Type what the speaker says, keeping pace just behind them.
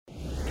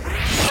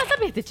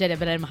sabiħ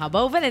tiċċelebra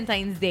l-imħabba u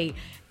Valentine's Day.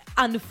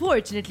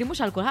 Unfortunately,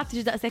 mhux għal kulħadd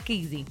tiġi daqshekk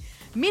easy.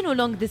 Minu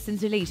long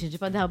distance relationship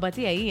għandha ħabba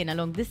tiegħi jiena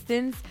long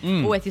distance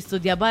u qed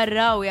jistudja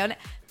barra u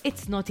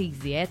it's not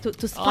easy, to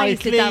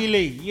spice it up.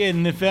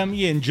 Jien nifhem,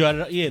 jien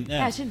ġarra, jien.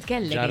 X'int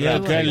kelli.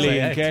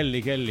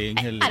 Kelli.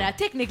 Ara,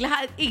 technically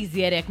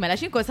easy rek mela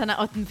x'in kont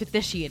naqgħod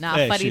nfittexxina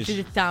affarijiet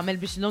li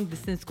tagħmel biex long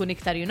distance tkun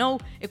iktar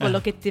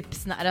ikollok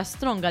it-tips naqra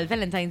strong għal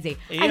Valentine's Day.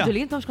 Għandu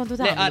li intom x'kontu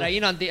tagħmlu. Ara,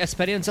 jien għandi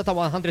esperjenza ta'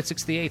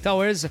 168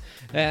 hours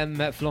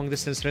f'long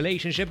distance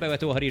relationship bejn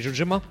uħar jiġu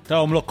ġimgħa.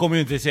 Tawhom lok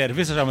community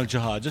service għax għamil xi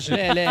ħaġa.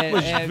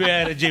 Mhux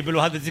ver ġibilu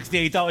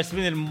 168 hours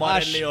minn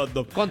il-mar li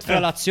jgħoddu. Kont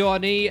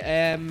f'relazzjoni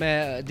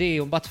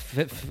di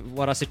mbagħad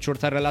wara 6 xhur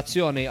ta'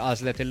 relazzjoni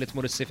għażlet illi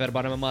tmur issifer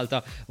barra minn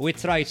Malta. We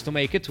tried to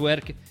make it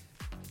work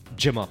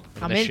ġimgħa.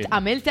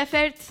 Għamilt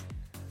effort?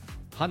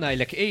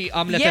 Ħanajlek,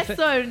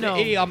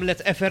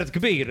 għamlet effort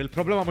kbir,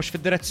 il-problema mhux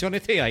fid-direzzjoni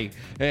tiegħi.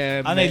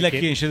 Għanajdlek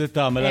jien xi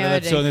tagħmel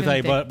relazzjoni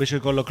tajba biex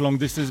ikollok long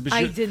distance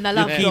biex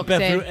keep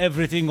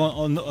everything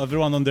on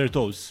everyone on their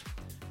toes.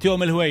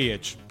 Tihom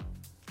il-ħwejjeġ.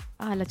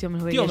 Għala tjom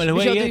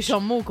il-ħwejjeġ.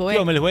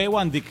 Tjom il-ħwejjeġ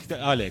għandik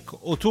għalek.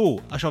 U tu,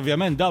 għax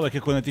ovvjament dawek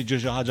ikun qed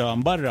jiġu xi ħaġa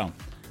għan barra.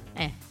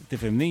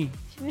 Tifhimni?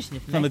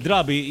 Sam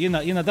id-drabi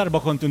jiena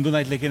darba kont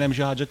indunajt li kien hemm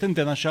xi ħaġa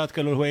tinten għax xaħat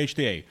kellu l-ħwejjeġ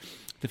tiegħi.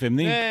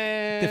 Tifhimni?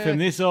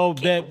 Tifhimni so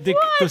dik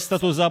tista'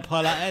 tuża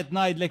bħala qed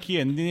ngħidlek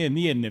jien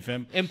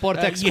nifhem.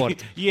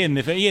 Import-export. Jien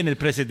nifhem, jien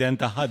il-president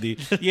ta' ħadi.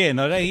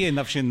 Jien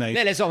naf x'in ngħid.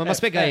 Le, insomma, ma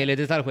spjegaj li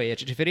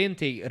tal-ħwejjeġ, ġifieri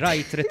inti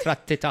rajt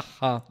ritratti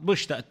tagħha.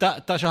 Mhux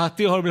ta' xi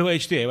ħadd ieħor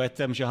bil-ħwejjeġ tiegħi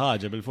qed hemm xi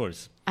ħaġa bil-fors.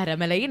 Ara,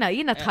 mela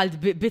jiena tħalt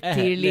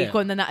bittir li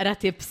konna naqra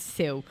tips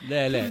sew.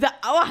 Le.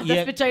 F'daqqa waħda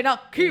spiċċajna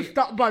kif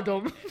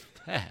taqbadhom.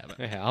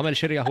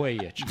 Għamel xirja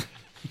ħwejjeġ.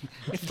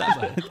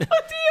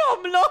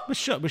 Tijomlo!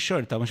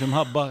 Bix-xorta, mux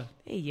imħabba.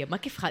 Ejja, ma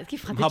kif ħad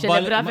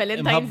ċelebra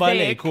Valentine's Day? Imħabba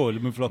lej kull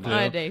minn flok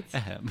li.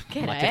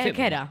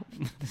 Kera.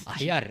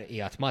 Aħjar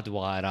jgħat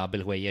madwara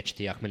bil-ħwejjeġ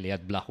tijak mill-li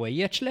jgħat bla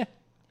ħwejjeġ le?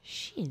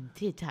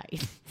 Xinti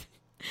tajt?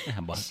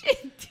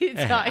 Xinti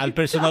tajt?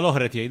 Għal-persona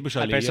l-oħra tijajt, biex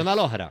għal persona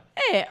l-oħra.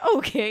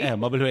 Ok.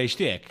 Ma bil-ħwejjeġ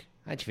tijak.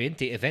 Għadġi,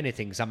 inti, if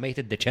anything,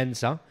 zammejt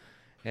id-deċenza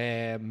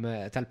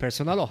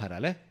tal-persona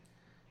l-oħra, le?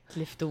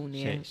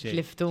 Tliftuni.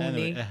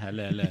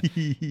 Le.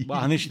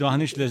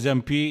 Maħnix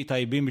l-eżempji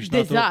tajbin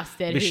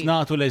biex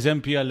natu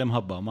l-eżempji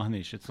għall-imħabba.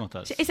 Maħnix, it's not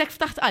us. Isek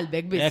ftaħt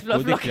qalbek bis,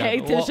 flok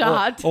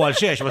il-xaħat. U għal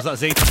xiex, ma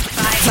saqsejt.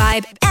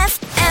 Vibe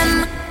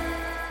FM.